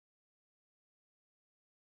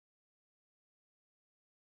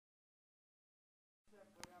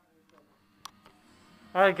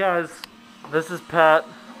Alright guys, this is Pat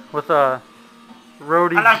with Roadie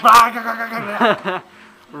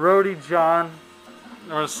Roadie John.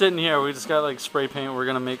 We're sitting here, we just got like spray paint. We're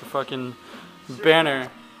gonna make a fucking banner.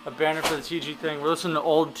 A banner for the TG thing. We're listening to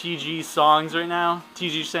old TG songs right now.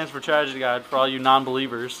 TG stands for Tragedy Guide for all you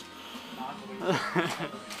non-believers.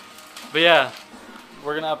 But yeah,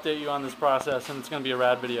 we're gonna update you on this process and it's gonna be a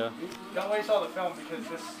rad video. Don't waste all the film because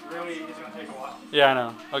this really is gonna take a while. Yeah, I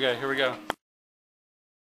know. Okay, here we go.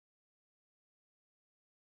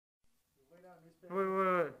 Wait.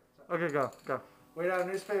 Okay, go. Wait out a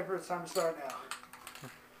newspaper, it's time to start now.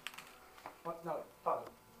 What? No, pause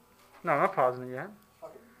it. No, I'm not pausing it yet.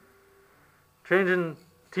 Okay. Changing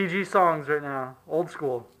TG songs right now. Old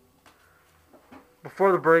school.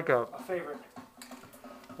 Before the breakup. A favorite.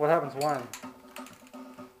 What happens when?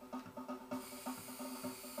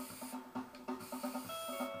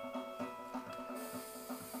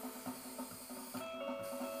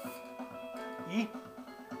 E.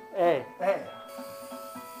 A. Hey.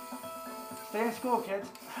 Stay in school, kids.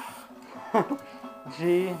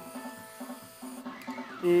 G.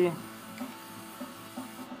 E.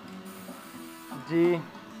 D.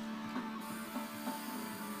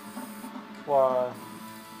 Y.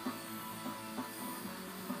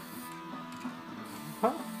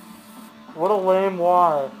 What a lame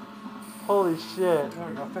Y. Holy shit. There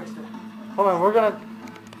we go, fixed it. Hold on, we're gonna...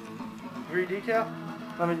 Re-detail?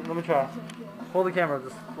 Let me try. Hold the camera,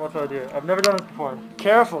 just watch what I do. I've never done this before.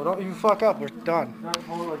 Careful, don't even fuck up, we're done. You gotta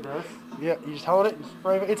hold it like this. Yeah, you just hold it and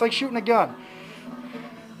spray it. It's like shooting a gun.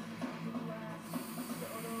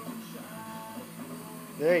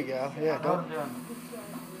 There you go, yeah, I know what I'm don't... doing.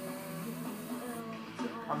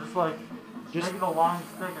 I'm just like, making a long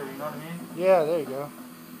sticker, you know what I mean? Yeah, there you go.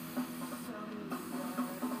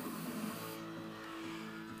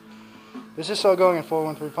 This is so going in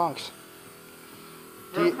 413 Punks.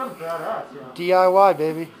 Yeah, it's kind of badass, yeah. DIY,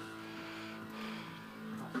 baby.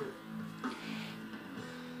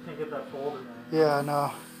 Can't get that folder, man. Yeah, I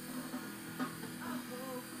know.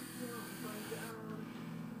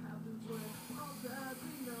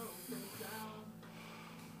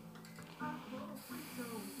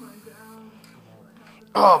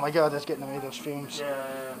 Oh my god, that's getting to me, those fumes.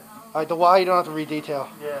 Yeah. Alright, the Y you don't have to re-detail.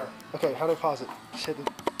 Yeah. Okay, how do I pause it? Just hit it.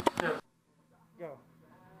 Yeah. Go.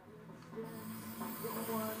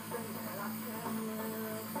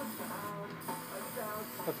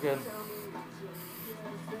 That's good.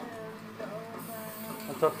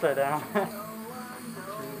 That's upside down. Now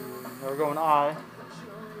we're going I.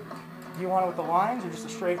 Do you want it with the lines or just a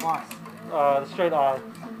straight line? The straight I.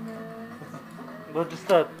 But just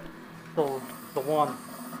the one.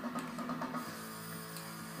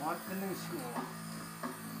 Want the new school.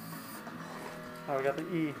 Now we got the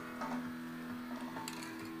E.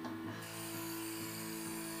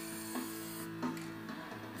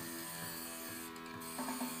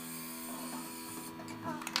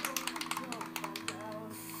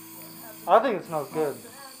 I think it smells good.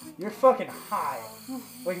 You're fucking high.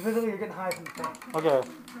 Like physically you're getting high from the thing. Okay.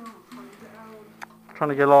 Trying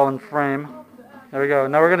to get it all in frame. There we go.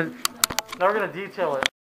 Now we're gonna detail it.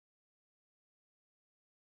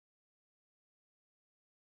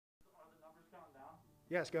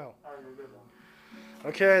 Yes, go.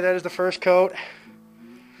 Okay, that is the first coat.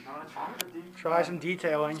 Try some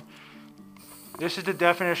detailing. This is the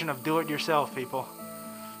definition of do it yourself, people.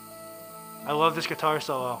 I love this guitar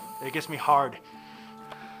solo. It gets me hard.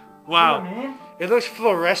 Wow. See what I mean? It looks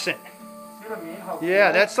fluorescent. See what I mean? How Yeah,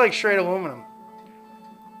 cool? that's like straight aluminum.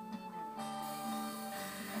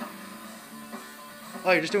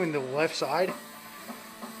 Oh, you're just doing the left side?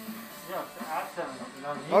 Yeah, it's the accent, you know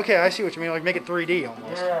what I mean? Okay, I see what you mean. Like make it 3D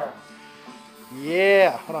almost. Yeah.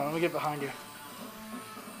 Yeah. Hold on, let me get behind you.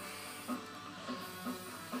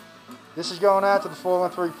 This is going out to the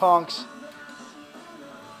 413 Punks.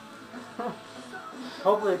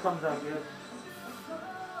 Hopefully it comes out good.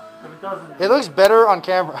 If it doesn't, It looks better on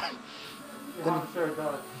camera. yeah, I'm sure it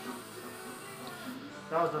does.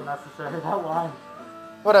 That was unnecessary, that line.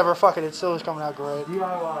 Whatever, fuck it. It still is coming out great.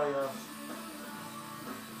 DIY, yeah.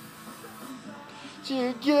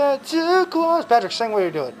 To get too close. Patrick, sing what you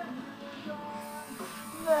do it.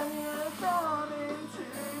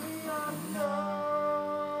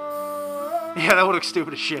 Yeah, that would look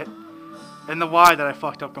stupid as shit. And the Y that I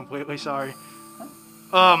fucked up completely, sorry.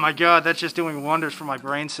 Oh my god, that's just doing wonders for my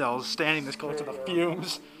brain cells, standing this close to the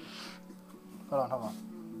fumes. Hold on.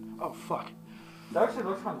 Oh, fuck. That actually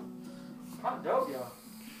looks kind of dope, yeah.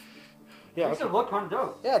 Yeah, Makes it look kind of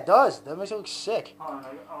dope. Yeah, it does. That makes it look sick. Hold on,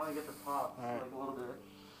 I want to get the top, All right. like a little bit.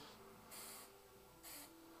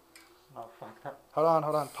 Oh, fuck that. Hold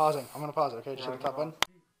on. Pausing. I'm gonna pause it, okay? Just hit the top button.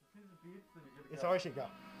 It's already should go.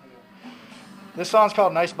 Okay. This song's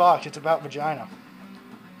called Nice Box. It's about vagina.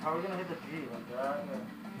 How are we gonna hit the G like that?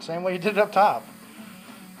 Same way you did it up top.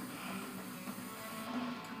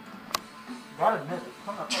 Gotta admit, it's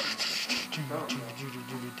coming up.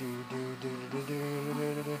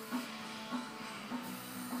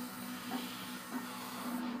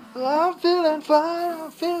 I'm feeling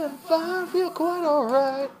fine, feel quite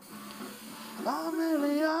alright. I'm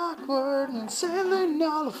really awkward and insanely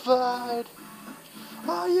nullified.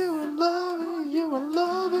 Are you in love?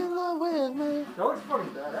 in love with me? That looks fucking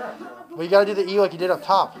badass. Well, you gotta do the E like you did up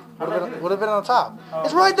top. Would have been on the top. Oh, it's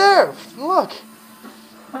okay. right there. Look.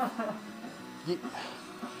 That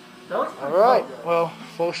looks pretty Alright, dope, well,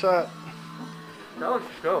 full shot. That looks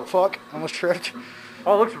dope. Fuck, almost tripped.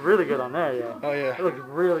 Oh, it looks really good on there, yeah. Oh, yeah. It looks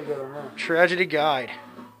really good on there. Tragedy Guide.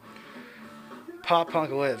 Pop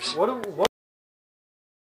Punk Lives. What?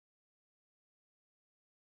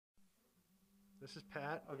 This is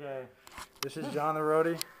Pat. Okay. This is John the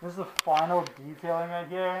Roadie. This is the final detailing right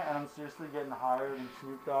here, and I'm seriously getting higher than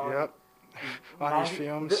Snoop Dogg. Yep. On these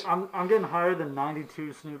fumes. I'm getting higher than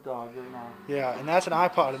 92 Snoop Dogg right now. Yeah, and that's an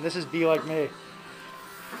iPod, and this is Be Like Me.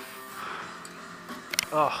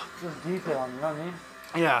 Oh. Just detailing, you know what I mean?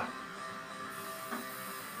 Yeah.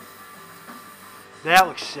 That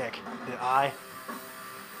looks sick. The eye.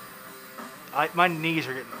 My knees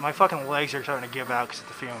are getting, my fucking legs are starting to give out because of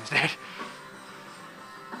the fumes, dude.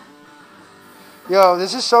 Yo,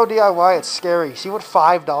 this is so DIY, it's scary. See what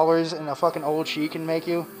 $5 in a fucking old sheet can make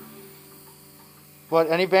you? But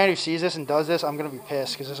any band who sees this and does this, I'm gonna be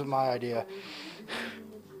pissed because this is my idea.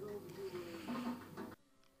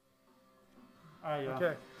 Alright, yeah.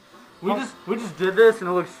 Okay. We just did this and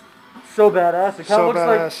it looks so badass. It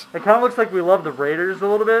kind of looks like we love the Raiders a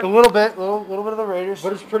little bit. A little bit of the Raiders.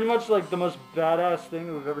 But it's pretty much like the most badass thing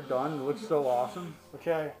that we've ever done. It looks so awesome.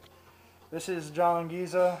 Okay. This is John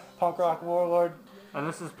Giza, punk rock warlord. And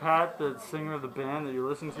this is Pat, the singer of the band that you're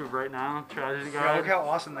listening to right now, Tragedy Guide. Yeah, look how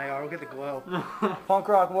awesome they are. Look at the glow. Punk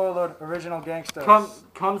rock warlord, original gangster.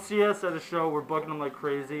 Come see us at a show. We're booking them like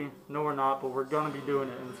crazy. No, we're not, but we're gonna be doing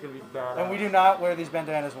it, and it's gonna be badass. And we do not wear these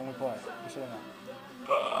bandanas when we play. Just so you know.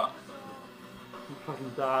 You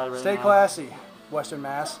fucking die right now. Stay classy, Western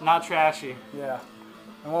Mass. Not trashy. Yeah.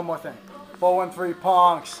 And one more thing. 413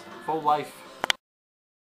 Punks. Full life.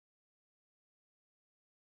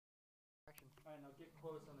 Alright, now get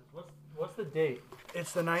close on this. What's the date?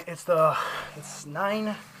 It's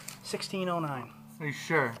 9/16/09. Are you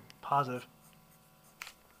sure? Positive.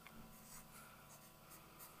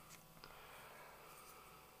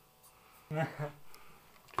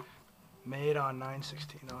 Made on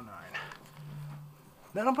 9/16/09.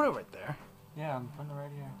 Then I'll put it right there. Yeah, I'm putting it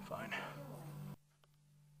right here. Fine.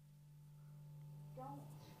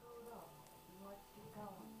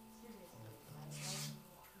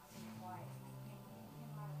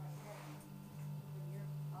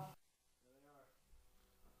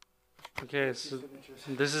 Okay, so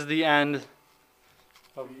this is the end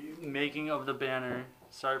of making of the banner.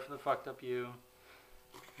 Sorry for the fucked up you.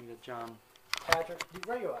 You got John. Patrick,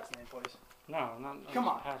 write your last name, please. No, not Come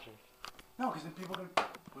on. Patrick. No, because then people can.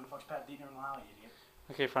 Who the fuck's Pat Dieter and Lally, idiot?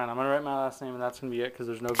 Okay, fine. I'm gonna write my last name, and that's gonna be it because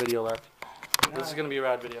there's no video left. This is gonna be a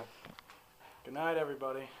rad video. Good night,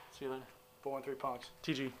 everybody. See you later. 413 Punks.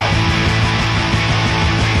 TG.